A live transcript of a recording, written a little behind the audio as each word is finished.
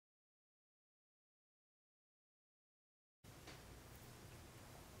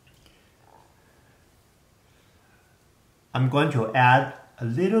I'm going to add a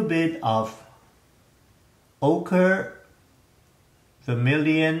little bit of ochre,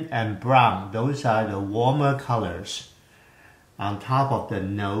 vermilion, and brown. Those are the warmer colors on top of the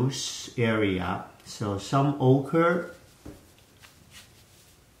nose area. So some ochre,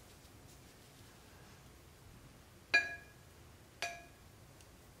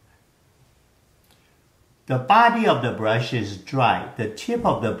 the body of the brush is dry. The tip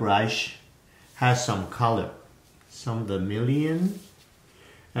of the brush has some color, some vermilion,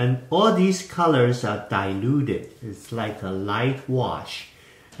 and all these colors are diluted. It's like a light wash,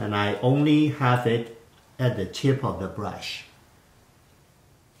 and I only have it at the tip of the brush.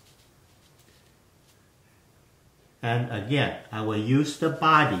 And again, I will use the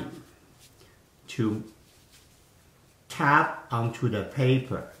body to tap onto the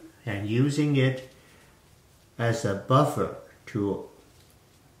paper and using it as a buffer to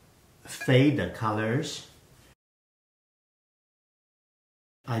fade the colors.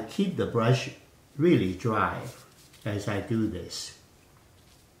 I keep the brush really dry as I do this.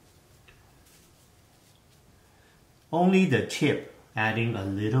 Only the tip adding a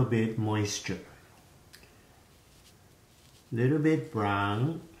little bit moisture. Little bit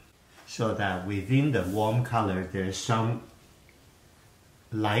brown, so that within the warm color there's some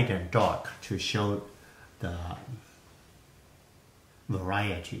light and dark to show the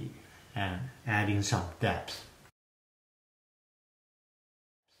variety and adding some depth.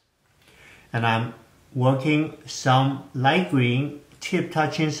 And I'm working some light green, tip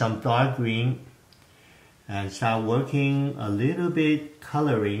touching some dark green, and start working a little bit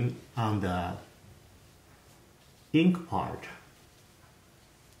coloring on the ink part.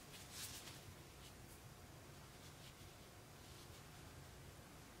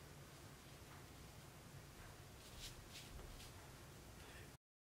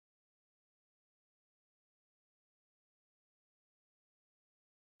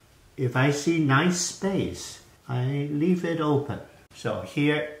 If I see nice space, I leave it open. So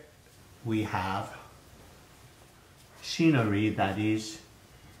here we have scenery that is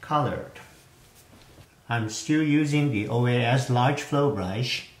colored. I'm still using the OAS Large Flow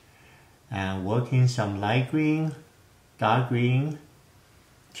Brush and working some light green, dark green,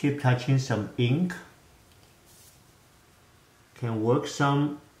 tip touching some ink. Can work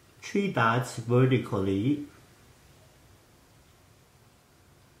some tree dots vertically.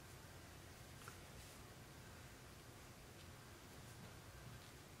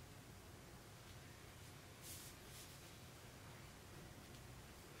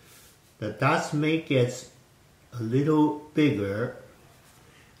 The dots may get a little bigger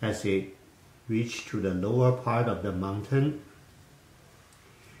as they reach to the lower part of the mountain,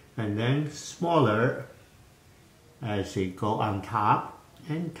 and then smaller as they go on top,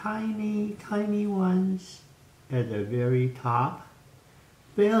 and tiny, tiny ones at the very top,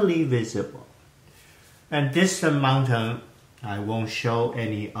 barely visible. And distant mountain, I won't show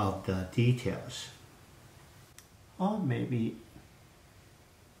any of the details. Or maybe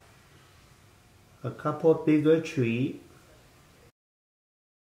a couple bigger trees.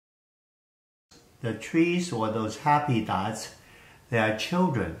 The trees, or those happy dots, they are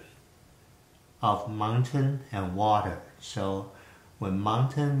children of mountain and water. So when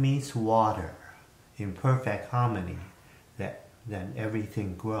mountain meets water in perfect harmony, then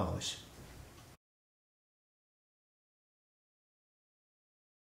everything grows.